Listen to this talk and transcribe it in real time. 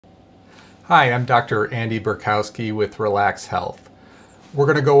Hi, I'm Dr. Andy Burkowski with ReLACS Health. We're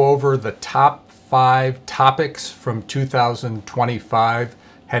going to go over the top 5 topics from 2025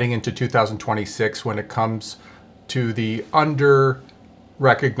 heading into 2026 when it comes to the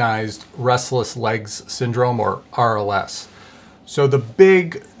under-recognized restless legs syndrome, or RLS. So the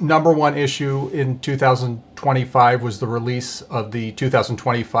big number one issue in 2025 was the release of the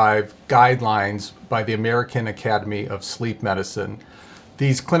 2025 guidelines by the American Academy of Sleep Medicine.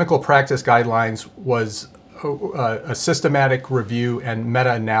 These clinical practice guidelines was a systematic review and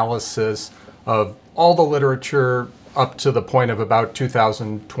meta-analysis of all the literature up to the point of about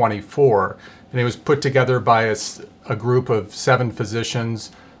 2024. And it was put together by a group of 7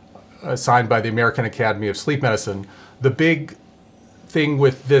 physicians assigned by the American Academy of Sleep Medicine. The big thing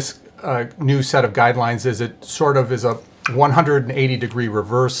with this new set of guidelines is it sort of is a 180-degree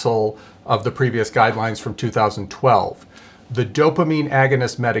reversal of the previous guidelines from 2012. The dopamine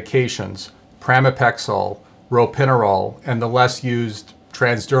agonist medications, pramipexole, ropinirole, and the less used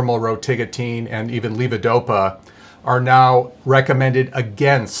transdermal rotigotine and even levodopa are now recommended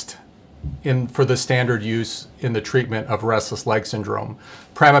against for the standard use in the treatment of restless leg syndrome.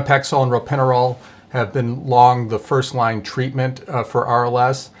 Pramipexole and ropinirole have been long the first-line treatment for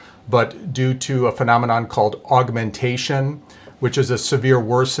RLS, but due to a phenomenon called augmentation, which is a severe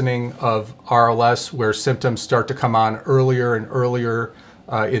worsening of RLS where symptoms start to come on earlier and earlier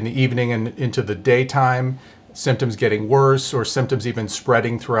in the evening and into the daytime, symptoms getting worse or symptoms even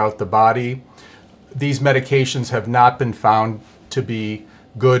spreading throughout the body. These medications have not been found to be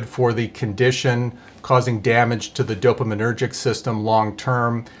good for the condition, causing damage to the dopaminergic system long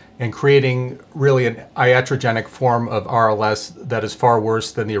term and creating really an iatrogenic form of RLS that is far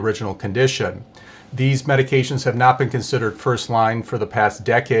worse than the original condition. These medications have not been considered first line for the past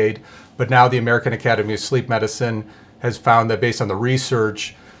decade, but now the American Academy of Sleep Medicine has found that based on the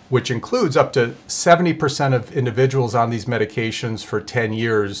research, which includes up to 70% of individuals on these medications for 10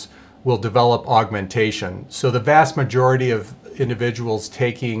 years, will develop augmentation. So the vast majority of individuals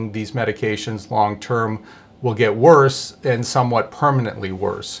taking these medications long term will get worse and somewhat permanently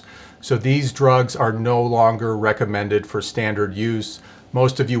worse. So these drugs are no longer recommended for standard use.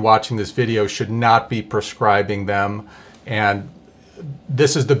 Most of you watching this video should not be prescribing them, and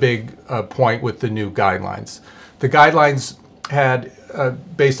this is the big point with the new guidelines. The guidelines had,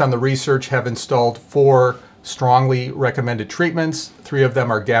 based on the research, have installed 4 strongly recommended treatments. 3 of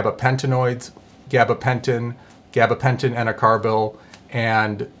them are gabapentinoids, gabapentin enacarbil,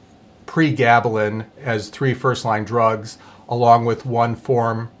 and pregabalin as 3 first-line drugs, along with 1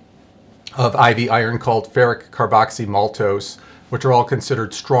 form of IV iron called ferric carboxymaltose, which are all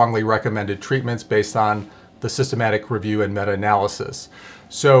considered strongly recommended treatments based on the systematic review and meta-analysis.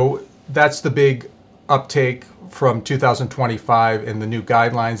 So that's the big uptake from 2025 in the new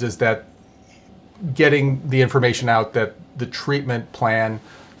guidelines, is that getting the information out that the treatment plan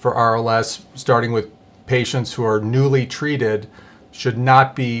for RLS, starting with patients who are newly treated, should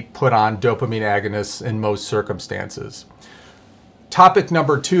not be put on dopamine agonists in most circumstances. Topic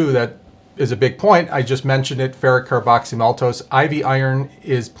number 2 that is a big point, I just mentioned it, ferric carboxymaltose. IV iron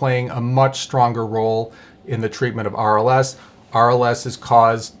is playing a much stronger role in the treatment of RLS. RLS is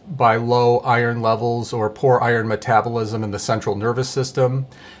caused by low iron levels or poor iron metabolism in the central nervous system,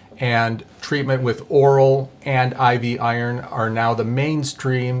 and treatment with oral and IV iron are now the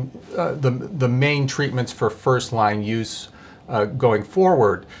mainstream, the main treatments for first-line use going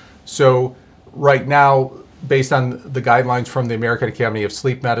forward. So right now, based on the guidelines from the American Academy of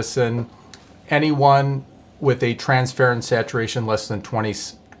Sleep Medicine, anyone with a transferrin saturation less than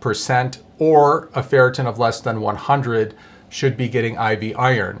 20% or a ferritin of less than 100 should be getting IV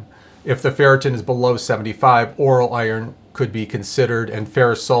iron. If the ferritin is below 75, oral iron could be considered, and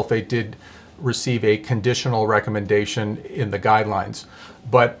ferrous sulfate did receive a conditional recommendation in the guidelines.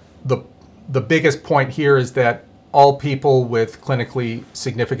 But the biggest point here is that all people with clinically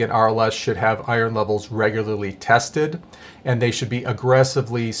significant RLS should have iron levels regularly tested, and they should be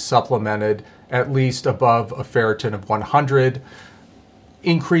aggressively supplemented at least above a ferritin of 100.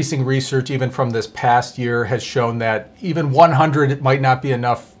 Increasing research even from this past year has shown that even 100 might not be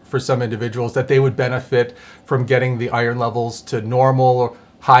enough for some individuals, that they would benefit from getting the iron levels to normal, or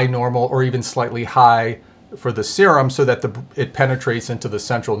high normal, or even slightly high for the serum so that it penetrates into the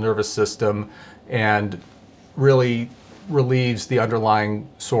central nervous system and really relieves the underlying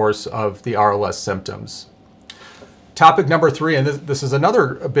source of the RLS symptoms. Topic number 3, and this is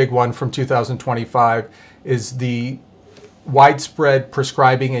another big one from 2025, is the widespread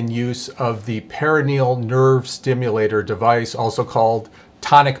prescribing and use of the peroneal nerve stimulator device, also called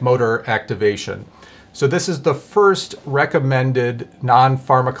tonic motor activation. So this is the first recommended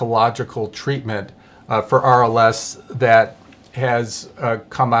non-pharmacological treatment for RLS that has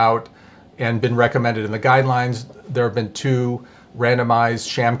come out and been recommended in the guidelines. There have been 2 randomized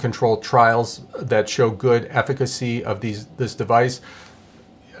sham-controlled trials that show good efficacy of this device.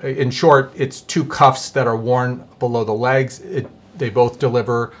 In short, it's 2 cuffs that are worn below the legs. They both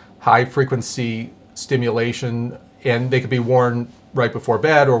deliver high-frequency stimulation, and they could be worn right before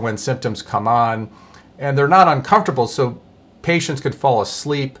bed or when symptoms come on. And they're not uncomfortable, so patients can fall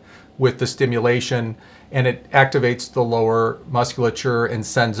asleep with the stimulation, and it activates the lower musculature and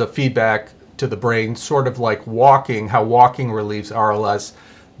sends a feedback to the brain, sort of like walking, how walking relieves RLS.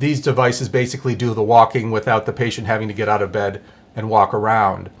 These devices basically do the walking without the patient having to get out of bed and walk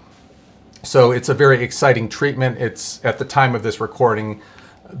around. So it's a very exciting treatment. It's, at the time of this recording,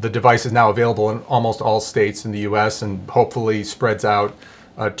 the device is now available in almost all states in the US and hopefully spreads out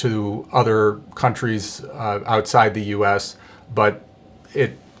to other countries outside the US, but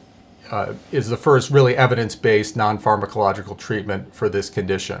it is the first really evidence-based non-pharmacological treatment for this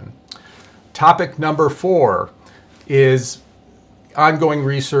condition. Topic number 4 is ongoing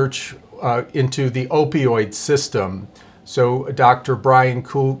research into the opioid system. So Dr. Brian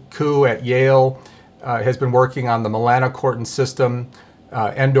Koo at Yale has been working on the melanocortin system,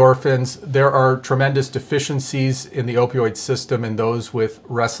 endorphins. There are tremendous deficiencies in the opioid system in those with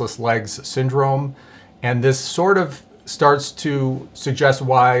restless legs syndrome, and this sort of starts to suggest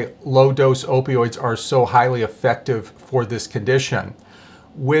why low-dose opioids are so highly effective for this condition.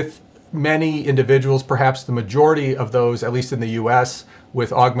 With many individuals, perhaps the majority of those, at least in the US,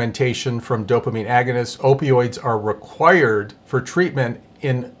 with augmentation from dopamine agonists, opioids are required for treatment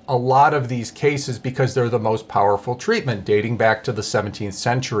in a lot of these cases because they're the most powerful treatment, dating back to the 17th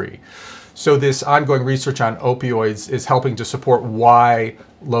century. So this ongoing research on opioids is helping to support why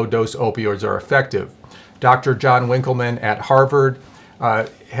low-dose opioids are effective. Dr. John Winkelman at Harvard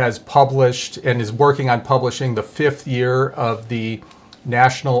has published and is working on publishing the 5th year of the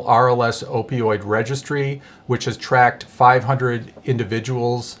National RLS Opioid Registry, which has tracked 500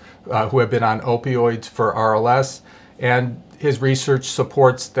 individuals who have been on opioids for RLS. And his research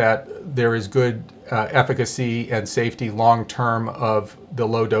supports that there is good efficacy and safety long-term of the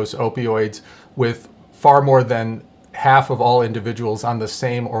low-dose opioids, with far more than half of all individuals on the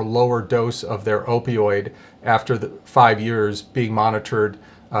same or lower dose of their opioid after the 5 years being monitored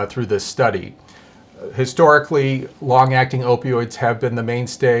through this study. Historically, long-acting opioids have been the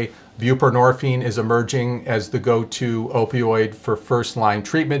mainstay. Buprenorphine is emerging as the go-to opioid for first-line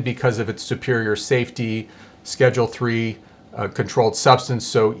treatment because of its superior safety, Schedule III controlled substance,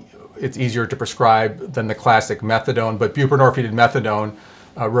 so it's easier to prescribe than the classic methadone. But buprenorphine and methadone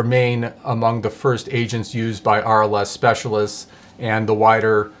remain among the first agents used by RLS specialists and the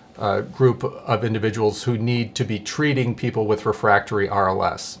wider group of individuals who need to be treating people with refractory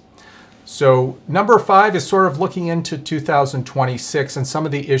RLS. So number 5 is sort of looking into 2026 and some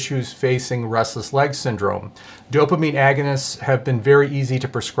of the issues facing restless leg syndrome. Dopamine agonists have been very easy to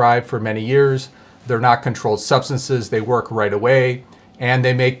prescribe for many years. They're not controlled substances, they work right away, and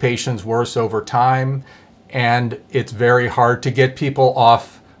they make patients worse over time. And it's very hard to get people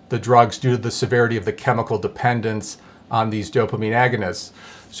off the drugs due to the severity of the chemical dependence on these dopamine agonists.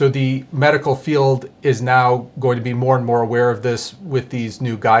 So the medical field is now going to be more and more aware of this with these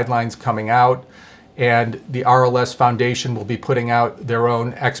new guidelines coming out. And the RLS Foundation will be putting out their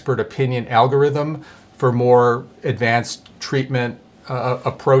own expert opinion algorithm for more advanced treatment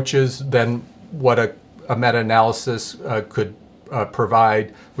approaches than what a meta-analysis could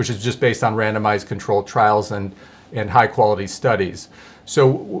provide, which is just based on randomized controlled trials and high-quality studies. So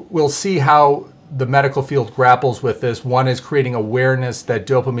we'll see how the medical field grapples with this. One is creating awareness that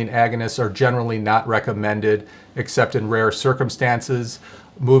dopamine agonists are generally not recommended except in rare circumstances,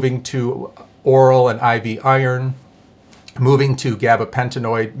 moving to oral and IV iron, moving to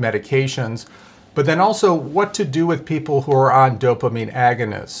gabapentinoid medications, but then also what to do with people who are on dopamine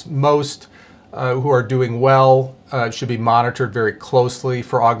agonists. Most who are doing well should be monitored very closely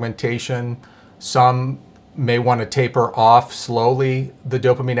for augmentation. Some may want to taper off slowly the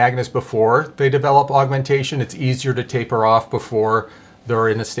dopamine agonist before they develop augmentation. It's easier to taper off before they're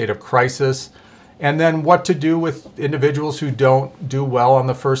in a state of crisis. And then what to do with individuals who don't do well on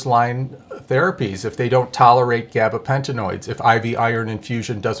the first line therapies. If they don't tolerate gabapentinoids, if IV iron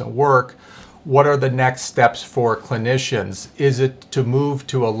infusion doesn't work, what are the next steps for clinicians? Is it to move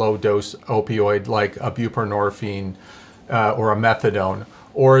to a low dose opioid like a buprenorphine or a methadone?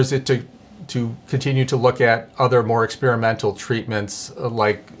 Or is it to continue to look at other more experimental treatments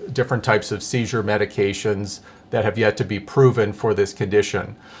like different types of seizure medications that have yet to be proven for this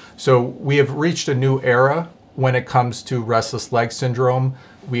condition. So we have reached a new era when it comes to restless leg syndrome.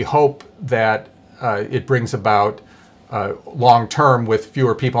 We hope that it brings about long-term, with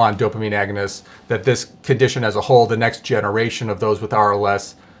fewer people on dopamine agonists, that this condition as a whole, the next generation of those with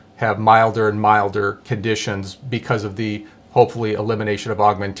RLS, have milder and milder conditions because of the hopefully elimination of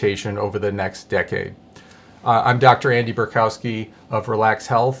augmentation over the next decade. I'm Dr. Andy Burkowski of ReLACS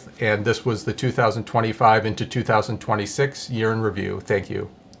Health, and this was the 2025 into 2026 year in review. Thank you.